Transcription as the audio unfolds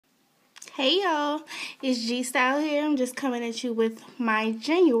Hey y'all, it's G Style here. I'm just coming at you with my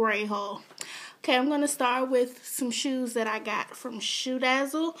January haul. Okay, I'm going to start with some shoes that I got from Shoe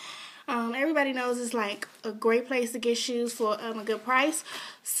Dazzle. Everybody knows it's like a great place to get shoes for a good price.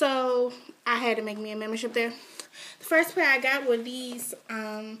 So I had to make me a membership there. The first pair I got were these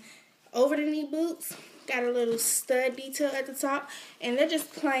over the knee boots. Got a little stud detail at the top. And they're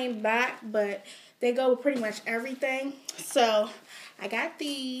just plain black, but they go with pretty much everything. So I got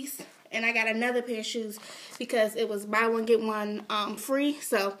these. And I got another pair of shoes because it was buy one, get one free.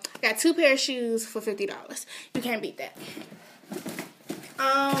 So I got two pair of shoes for $50. You can't beat that.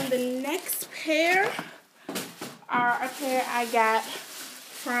 The next pair are a pair I got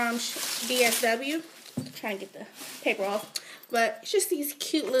from DSW. Trying to get the paper off. But it's just these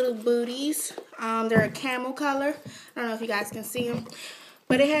cute little booties. They're a camel color. I don't know if you guys can see them.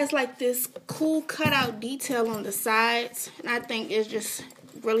 But it has like this cool cutout detail on the sides. And I think it's just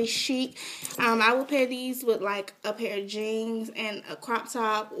really chic. I would pair these with like a pair of jeans and a crop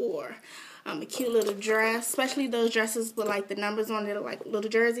top or a cute little dress, especially those dresses with like the numbers on it, like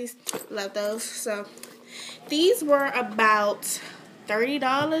little jerseys. Love those. So these were about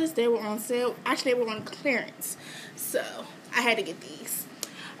 $30. They were on sale. Actually, they were on clearance. So I had to get these.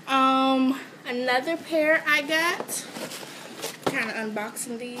 Another pair I got. Kind of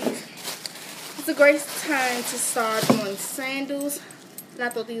unboxing these. It's a great time to start on sandals. And I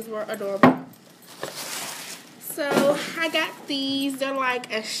thought these were adorable. So I got these. They're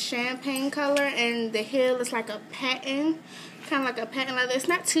like a champagne color, and the heel is like a patent, kind of like a patent leather. It's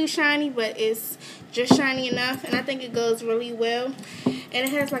not too shiny, but it's just shiny enough, and I think it goes really well. And it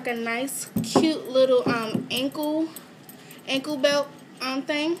has like a nice, cute little ankle belt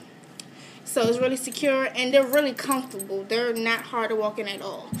thing. So it's really secure, and they're really comfortable. They're not hard to walk in at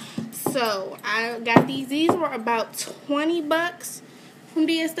all. So I got these. These were about $20 from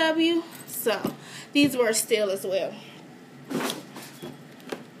DSW. So these were a steal as well.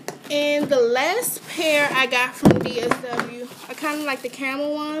 And the last pair I got from DSW, I kind of like the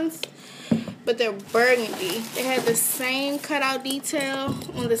camel ones, but they're burgundy. They had the same cutout detail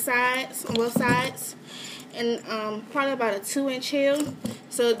on the sides, on both sides, and probably about a 2-inch heel,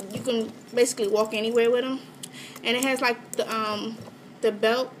 so you can basically walk anywhere with them. And it has like the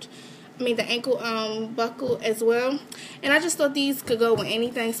belt, the ankle buckle as well. And I just thought these could go with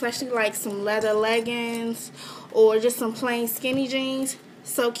anything, especially like some leather leggings or just some plain skinny jeans.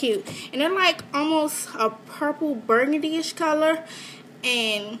 So cute. And they're like almost a purple burgundy-ish color,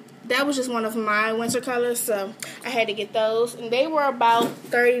 and that was just one of my winter colors, so I had to get those. And they were about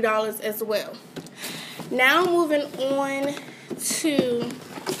 $30 as well. Now moving on to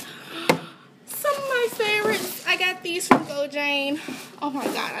some of my favorites. I got these from Go Jane. Oh my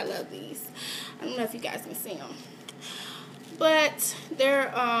god, I love these. I don't know if you guys can see them, but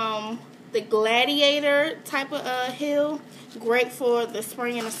they're the Gladiator type of heel. Great for the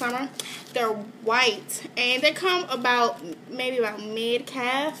spring and the summer. They're white, and they come about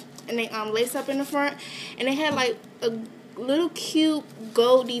mid-calf, and they lace up in the front, and they had like a little cute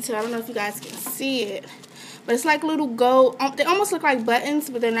gold detail. I don't know if you guys can see it, but it's like little gold. They almost look like buttons,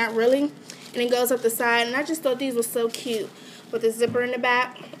 but they're not really. And it goes up the side, and I just thought these were so cute with the zipper in the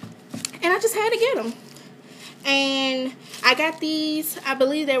back, and I just had to get them. And I got these. I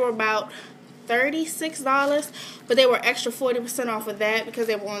believe they were about $36, but they were extra 40% off of that because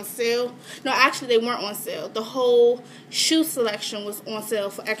they were on sale. No, actually they weren't on sale. The whole shoe selection was on sale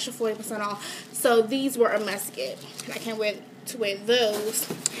for extra 40% off. So these were a must get. I can't wait to wear those.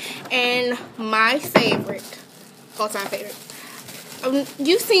 And my favorite, all-time favorite.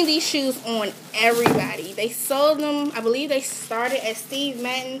 You've seen these shoes on everybody. They sold them, I believe they started at Steve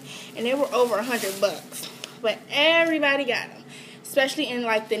Madden, and they were over $100. But everybody got them, especially in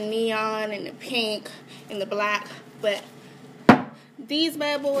like the neon and the pink and the black. But these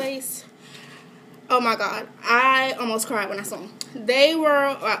bad boys, oh my god, I almost cried when I saw them. They were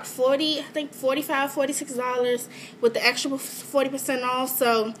about $45, $46 with the extra 40% off.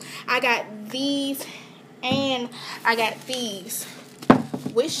 So I got these and I got these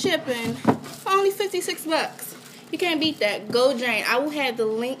with shipping for only $56. You can't beat that. Go Jane. I will have the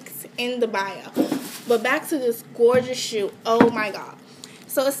links in the bio. But back to this gorgeous shoe. Oh my god.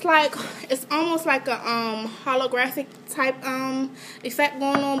 So it's almost like a holographic type effect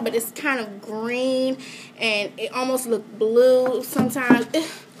going on, but it's kind of green and it almost looks blue sometimes.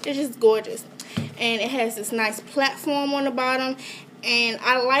 It's just gorgeous. And it has this nice platform on the bottom. And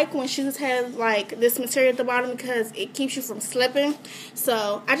I like when shoes have like this material at the bottom because it keeps you from slipping.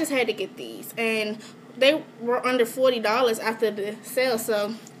 So I just had to get these. And they were under $40 after the sale.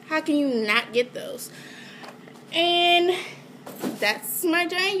 So how can you not get those? And that's my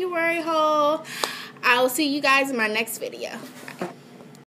January haul. I'll see you guys in my next video. Bye.